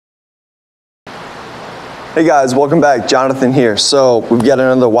Hey guys, welcome back. Jonathan here. So we've got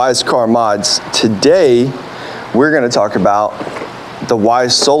another Wyze Car mods. Today we're going to talk about the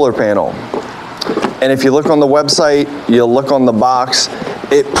Wyze Solar Panel. And if you look on the website, you look on the box,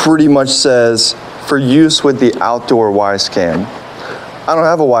 it pretty much says for use with the outdoor Wyze cam. I don't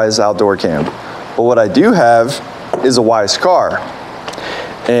have a Wyze outdoor cam, but what I do have is a Wyze Car.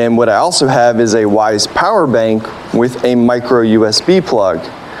 And what I also have is a Wyze power bank with a micro USB plug,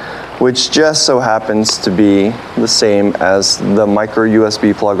 which just so happens to be the same as the micro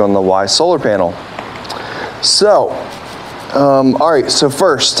USB plug on the Wyze Solar Panel. So, all right, so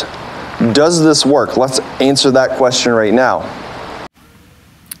first, does this work? Let's answer that question right now.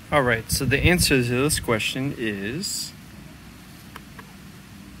 All right, so the answer to this question is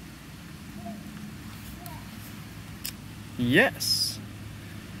yes.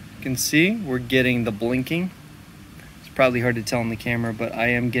 You can see we're getting the blinking. Probably hard to tell on the camera, but I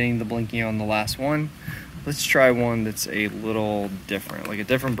am getting the blinking on the last one. Let's try one that's a little different, like a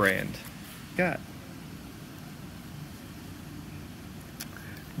different brand. Got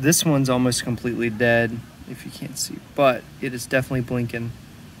this one's almost completely dead, if you can't see, but it is definitely blinking.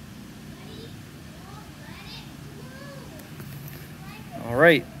 All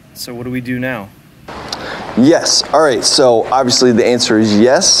right, so what do we do now? Yes, all right, so obviously the answer is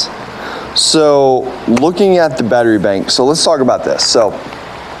yes. So looking at the battery bank, so let's talk about this. So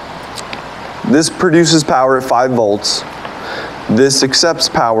this produces power at 5 volts. This accepts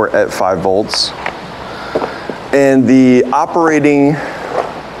power at 5 volts. And the operating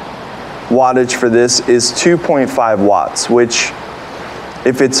wattage for this is 2.5 watts, which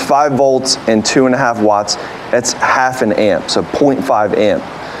if it's 5 volts and 2.5 watts, that's half an amp, so 0.5 amp.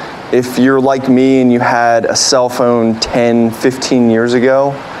 If you're like me and you had a cell phone 10, 15 years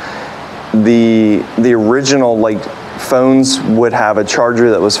ago, the original like phones would have a charger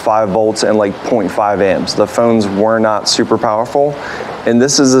that was 5 volts and like 0.5 amps. The phones were not super powerful, and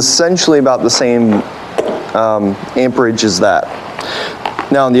this is essentially about the same amperage as that.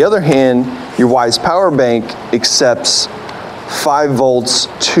 Now on the other hand, your Wyze power bank accepts 5 volts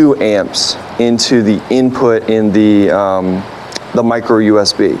 2 amps into the input in the micro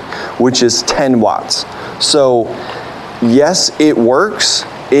USB, which is 10 watts. So yes, it works.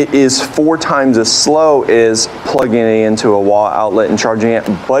 It is 4 times as slow as plugging it into a wall outlet and charging it,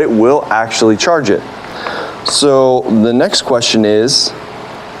 but it will actually charge it. So the next question is,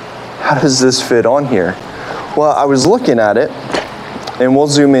 how does this fit on here? Well, I was looking at it, and we'll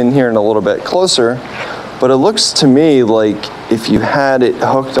zoom in here in a little bit closer, but it looks to me like if you had it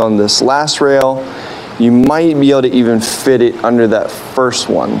hooked on this last rail, you might be able to even fit it under that first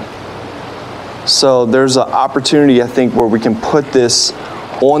one. So there's an opportunity, I think, where we can put this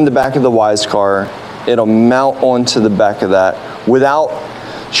on the back of the Wyze Car. It'll mount onto the back of that without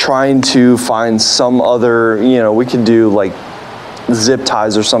trying to find some other, we could do like zip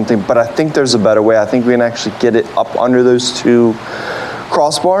ties or something, but I think there's a better way. I think we can actually get it up under those 2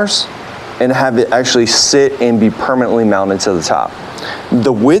 crossbars and have it actually sit and be permanently mounted to the top.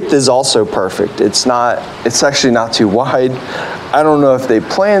 The width is also perfect. It's actually not too wide. I don't know if they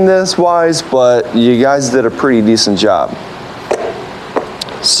planned this Wyze, but you guys did a pretty decent job.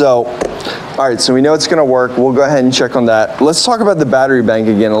 So, all right, so we know it's gonna work. We'll go ahead and check on that. Let's talk about the battery bank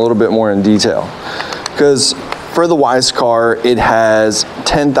again a little bit more in detail. Because for the Wyze Car, it has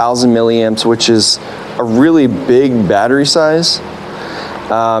 10,000 milliamps, which is a really big battery size.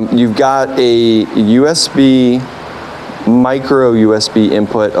 You've got a USB, micro USB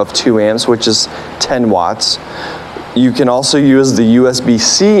input of 2 amps, which is 10 watts. You can also use the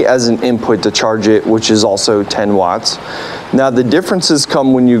USB-C as an input to charge it, which is also 10 watts. Now the differences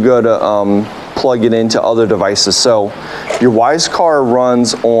come when you go to plug it into other devices. So your Wyze Car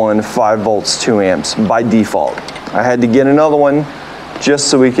runs on 5 volts, 2 amps by default. I had to get another one just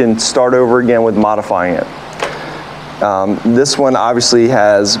so we can start over again with modifying it. This one obviously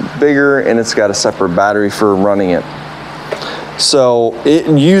has bigger, and it's got a separate battery for running it. So it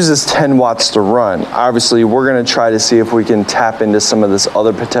uses 10 watts to run. Obviously, we're gonna try to see if we can tap into some of this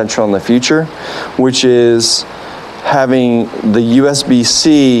other potential in the future, which is having the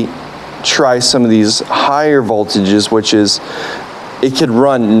USB-C try some of these higher voltages, which is, it could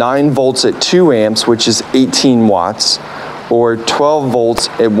run 9 volts at 2 amps, which is 18 watts, or 12 volts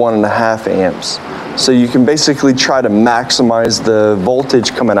at 1.5 amps. So you can basically try to maximize the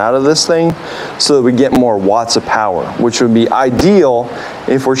voltage coming out of this thing so that we get more watts of power, which would be ideal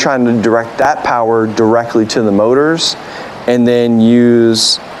if we're trying to direct that power directly to the motors and then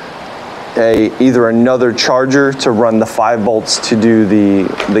use either another charger to run the 5 volts to do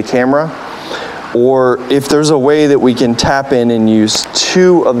the camera, or if there's a way that we can tap in and use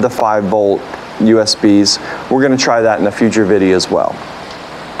 2 of the 5 volt USBs. We're gonna try that in a future video as well.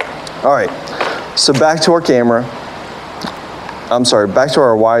 All right, so back to our camera. I'm sorry, back to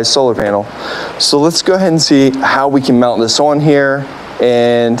our Wyze solar panel. So let's go ahead and see how we can mount this on here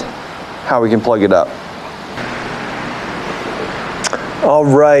and how we can plug it up. All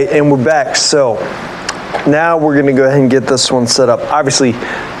right, and we're back. So now we're gonna go ahead and get this one set up. Obviously,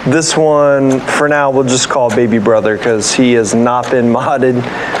 this one, for now, we'll just call baby brother because he has not been modded.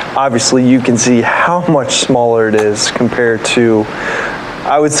 Obviously, you can see how much smaller it is compared to,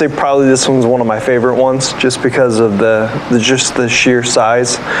 I would say probably this one's one of my favorite ones just because of just the sheer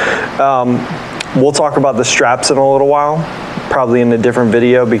size. We'll talk about the straps in a little while, probably in a different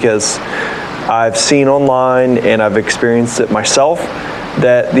video, because I've seen online and I've experienced it myself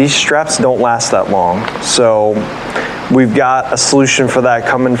that these straps don't last that long. So we've got a solution for that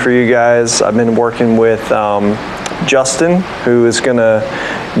coming for you guys. I've been working with Justin, who is gonna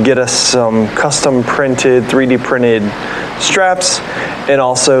get us some custom printed, 3D printed straps, and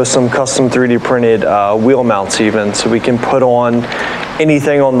also some custom 3D printed wheel mounts even, so we can put on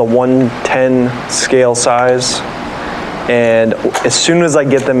anything on the 110 scale size. And as soon as I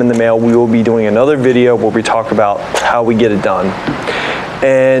get them in the mail, we will be doing another video where we talk about how we get it done.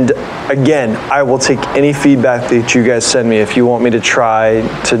 And again, I will take any feedback that you guys send me. If you want me to try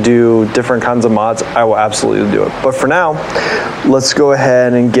to do different kinds of mods, I will absolutely do it. But for now, let's go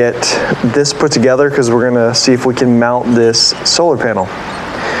ahead and get this put together because we're gonna see if we can mount this solar panel.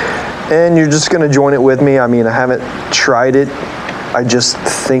 And you're just gonna join it with me. I mean, I haven't tried it. I just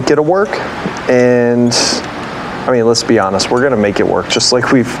think it'll work. And I mean, let's be honest, we're gonna make it work just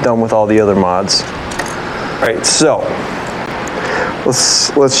like we've done with all the other mods. All right, so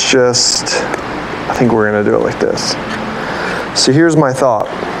let's just, I think we're gonna do it like this. So here's my thought.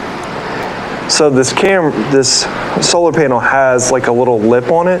 So this solar panel has like a little lip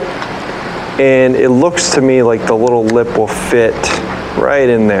on it, and it looks to me like the little lip will fit right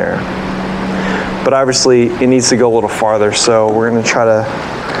in there. But obviously it needs to go a little farther, so we're gonna try to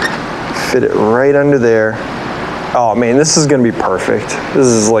fit it right under there. Oh man, this is gonna be perfect. This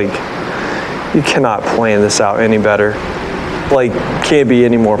is like, you cannot plan this out any better. Like, can't be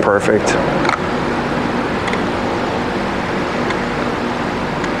any more perfect.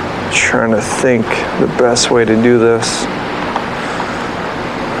 Trying to think the best way to do this.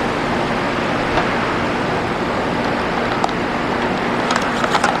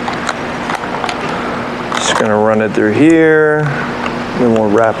 Just gonna run it through here, then we'll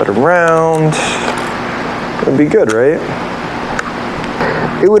wrap it around. It'll be good, right?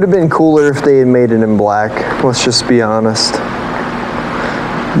 It would have been cooler if they had made it in black, let's just be honest.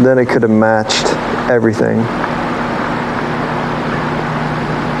 Then it could have matched everything.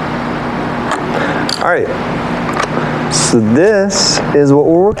 All right, so this is what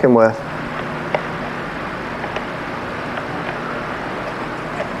we're working with.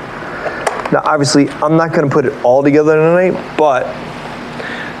 Now, obviously, I'm not gonna put it all together tonight, but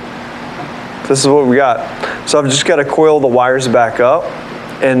this is what we got. So I've just gotta coil the wires back up,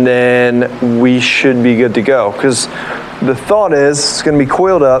 and then we should be good to go. Because the thought is it's gonna be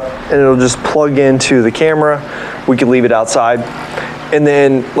coiled up and it'll just plug into the camera. We can leave it outside. And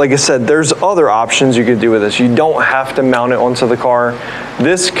then, like I said, there's other options you could do with this. You don't have to mount it onto the car.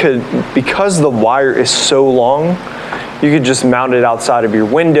 This could, because the wire is so long, you could just mount it outside of your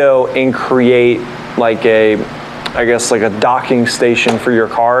window and create like a, I guess like a docking station for your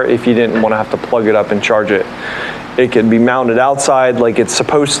car if you didn't want to have to plug it up and charge it. It could be mounted outside like it's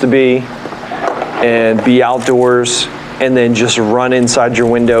supposed to be and be outdoors, and then just run inside your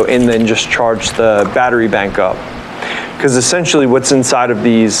window and then just charge the battery bank up. Because essentially what's inside of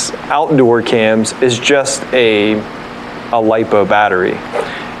these outdoor cams is just a LiPo battery.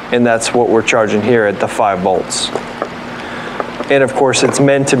 And that's what we're charging here at the 5 volts. And of course it's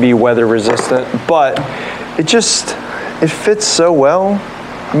meant to be weather resistant, but it fits so well.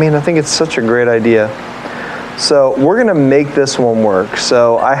 I mean, I think it's such a great idea. So we're gonna make this one work.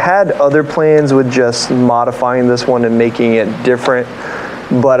 So I had other plans with just modifying this one and making it different,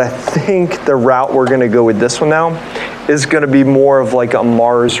 but I think the route we're gonna go with this one now is gonna be more of like a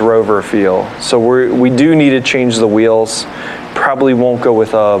Mars rover feel. So we do need to change the wheels. Probably won't go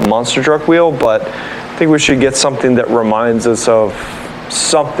with a monster truck wheel, but I think we should get something that reminds us of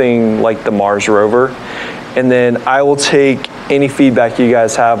something like the Mars rover. And then I will take any feedback you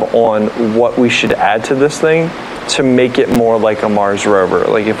guys have on what we should add to this thing to make it more like a Mars rover.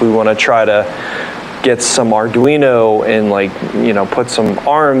 Like if we want to try to get some Arduino and like, you know, put some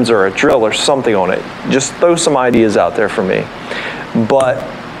arms or a drill or something on it. Just throw some ideas out there for me. But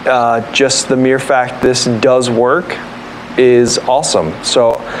just the mere fact this does work is awesome.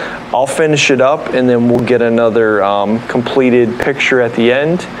 So I'll finish it up and then we'll get another completed picture at the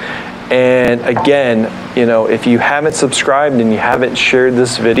end. And again, you know, if you haven't subscribed and you haven't shared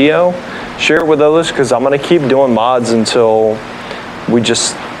this video, share it with others, because I'm gonna keep doing mods until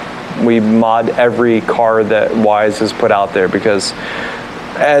we mod every car that Wyze has put out there, because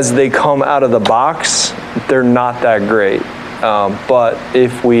as they come out of the box, they're not that great. But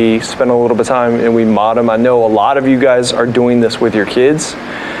if we spend a little bit of time and we mod them, I know a lot of you guys are doing this with your kids,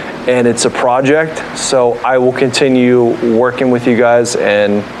 and it's a project, so I will continue working with you guys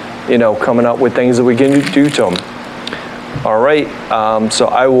and, you know, coming up with things that we can do to them. All right, so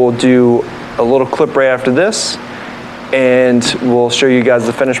I will do a little clip right after this, and we'll show you guys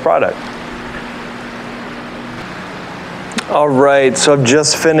the finished product. All right, so I've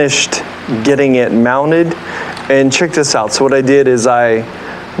just finished getting it mounted, and check this out. So what I did is I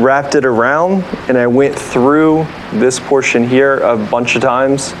wrapped it around and I went through this portion here a bunch of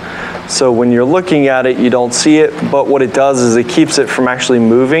times. So when you're looking at it, you don't see it, but what it does is it keeps it from actually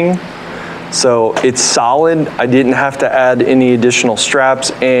moving. So it's solid. I didn't have to add any additional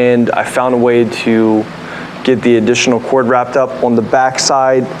straps, and I found a way to get the additional cord wrapped up. On the back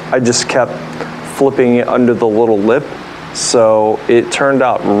side, I just kept flipping it under the little lip. So it turned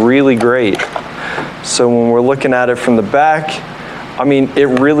out really great. So when we're looking at it from the back, I mean, it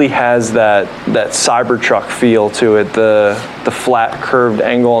really has that Cybertruck feel to it, the flat curved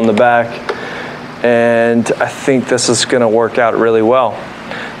angle on the back. And I think this is gonna work out really well.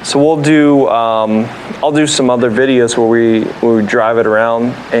 So we'll do, I'll do some other videos where we drive it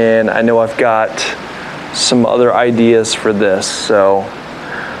around, and I know I've got some other ideas for this. So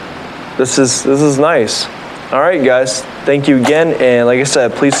this is nice. All right, guys, thank you again. And like I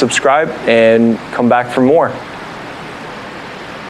said, please subscribe and come back for more.